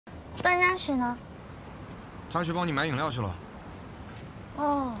段嘉许呢？他去帮你买饮料去了。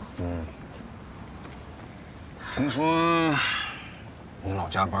哦。听说你老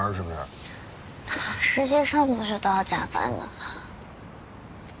加班是不是？实习生不是都要加班的？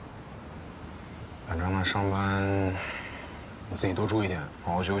反正呢，上班你自己多注意点，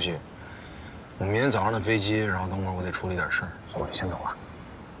好好休息。我明天早上的飞机，然后等会儿我得处理点事儿，所以我先走了。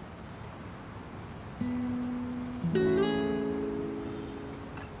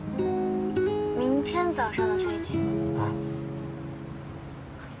明天早上的飞机？啊？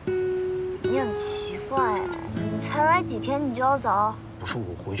你很奇怪，你才来几天你就要走？不是，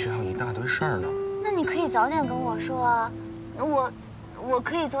我回去还有一大堆事儿呢。那你可以早点跟我说啊，我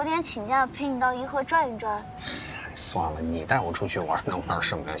可以早点请假陪你到颐和转一转。哎，算了，你带我出去玩能玩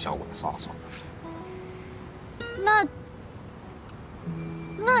什么呀，小鬼？算了算了。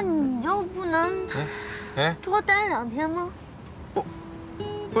那你就不能多待2天吗？不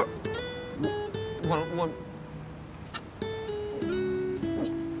是，我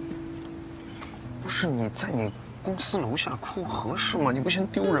不是你在你公司楼下哭合适吗？你不嫌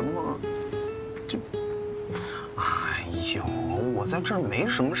丢人吗？哎呦，我在这儿没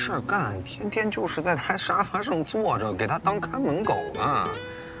什么事儿干，天天就是在他沙发上坐着，给他当看门狗呢。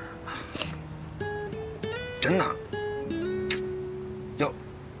真的，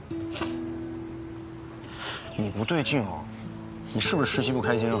你不对劲哦，你是不是实习不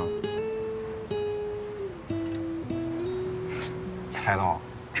开心啊？猜到，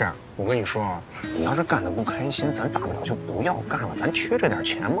这样我跟你说啊，你要是干得不开心，咱大不了就不要干了，咱缺这点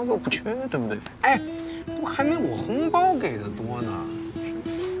钱吗？又不缺，对不对？哎，不还没我红包给的多呢。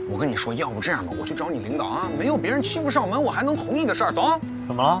我跟你说，要不这样吧，我去找你领导啊，没有别人欺负上门，我还能哄你的事儿，懂？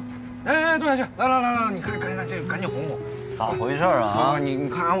怎么了？哎，蹲下去，来，你看，这个赶紧哄我。咋回事啊？你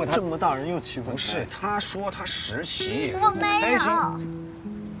看安慰他。这么大人又欺负你？不是，他说他实习，我没有，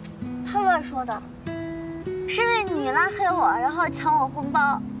他乱说的，是因为你拉黑我，然后抢我红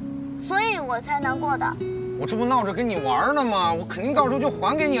包，所以我才难过的。我这不闹着跟你玩呢吗？我肯定到时候就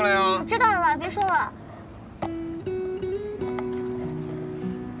还给你了呀。知道了，别说了。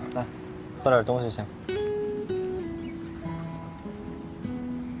来，喝点东西先。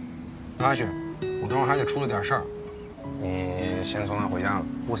阿雪，我等会儿还得处理点事儿，你先送他回家了。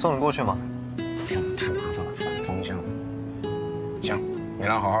我送你过去吗？太麻烦了，反方向。行，你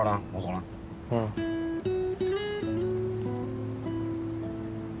俩好好的，我走了。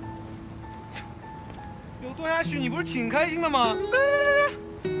有段嘉许，你不是挺开心的吗？来，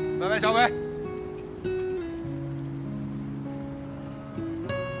拜拜，小伟。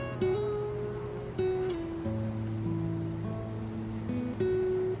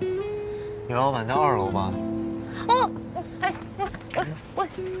你老板在2楼吧？哦，哎，我，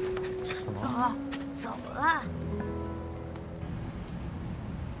怎么了？走了。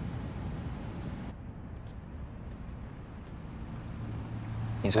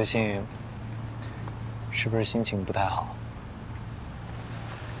你最近是不是心情不太好？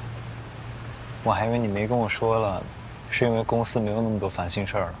我还以为你没跟我说了，是因为公司没有那么多烦心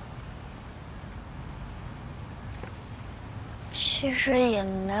事儿了。其实也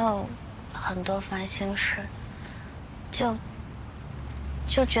没有很多烦心事，就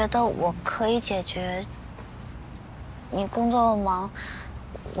觉得我可以解决。你工作忙，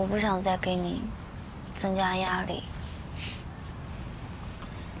我不想再给你增加压力。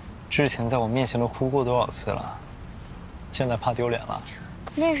之前在我面前都哭过多少次了，现在怕丢脸了？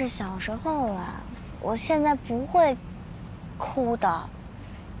那是小时候了，我现在不会哭的，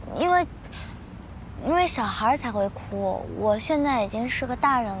因为小孩才会哭。我现在已经是个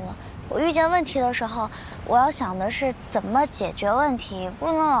大人了，我遇见问题的时候，我要想的是怎么解决问题，不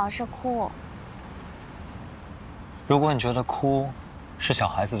能老是哭。如果你觉得哭是小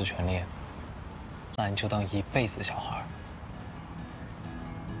孩子的权利，那你就当一辈子小孩。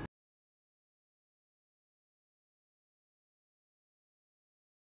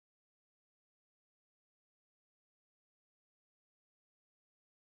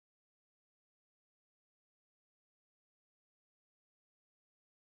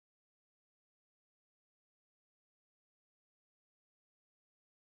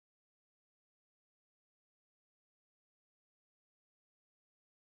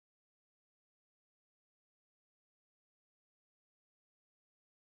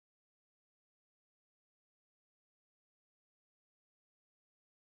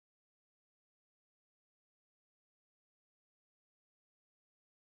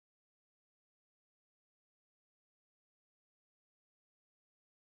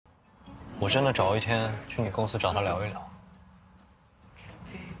我真的找一天去你公司找他聊一聊。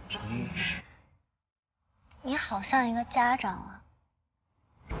你好像一个家长啊。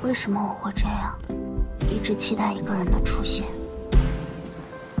为什么我会这样，一直期待一个人的出现？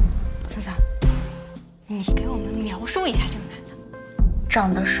桑桑，你给我们描述一下这个男的。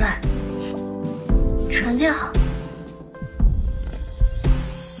长得帅，成绩好，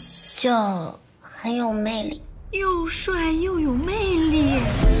就很有魅力。又帅又有魅力。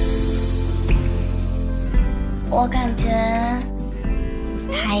我感觉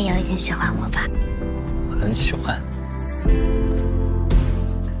他也有一点喜欢我吧。很喜欢。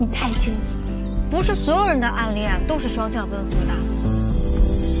你太幸福了，不是所有人的暗恋都是双向奔赴的。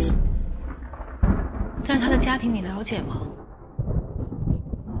但是他的家庭你了解吗？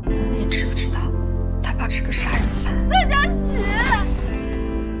你知不知道，他爸是个杀人犯？段嘉许，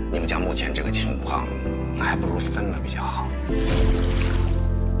你们家目前这个情况，还不如分了比较好。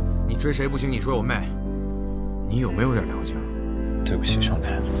你追谁不行，你追我妹，你有没有点良心？对不起，兄弟。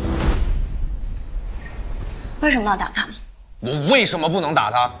为什么要打他？我为什么不能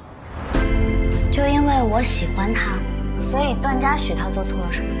打他？就因为我喜欢他，所以段嘉许他做错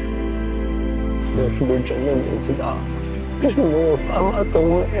了什么呢？我是不是真的年纪大了？为什么我爸妈都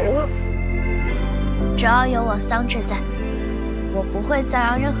没了？只要有我桑稚在，我不会再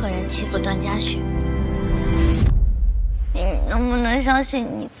让任何人欺负段嘉许。你能不能相信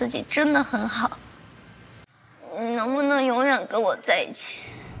你自己真的很好？你能不能永远跟我在一起？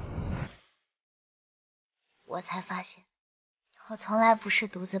我才发现，我从来不是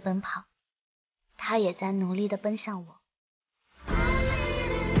独自奔跑，他也在努力地奔向我。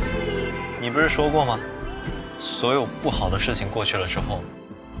你不是说过吗？所有不好的事情过去了之后，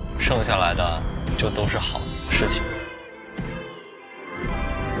剩下来的就都是好的事情。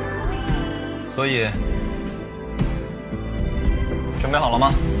所以，准备好了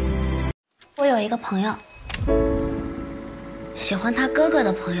吗？我有一个朋友，喜欢他哥哥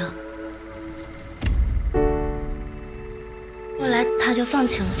的朋友，后来他就放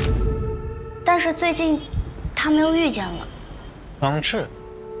弃了。但是最近，他们又遇见了。桑稚，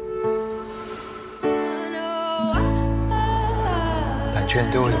感觉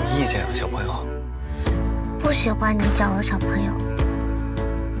你对我有意见啊，小朋友。不喜欢你叫我小朋友，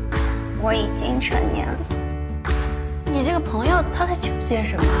我已经成年了。你这个朋友他在纠结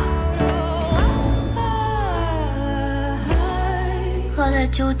什么？他在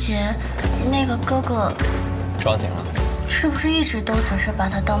纠结那个哥哥抓紧了。是不是一直都只是把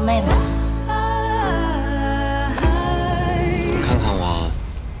她当妹妹？看看我，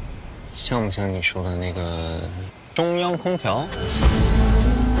像不像你说的那个中央空调？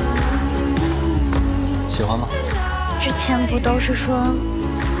喜欢吗？之前不都是说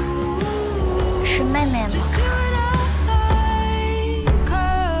是妹妹吗？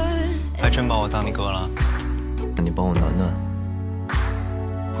还真把我当你哥了？那你帮我暖暖。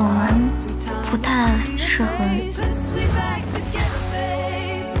我们不太适合。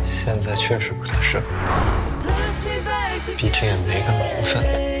现在确实不太适合，毕竟也没个名分。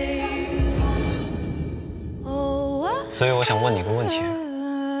所以我想问你个问题：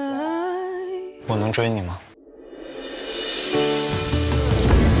我能追你吗？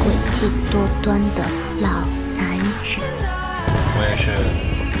诡计多端的老男人。我也是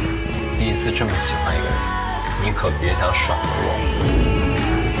第一次这么喜欢一个人，你可别想甩了我。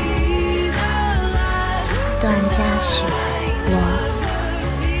段嘉许，我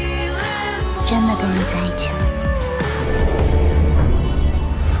真的跟你在一起了。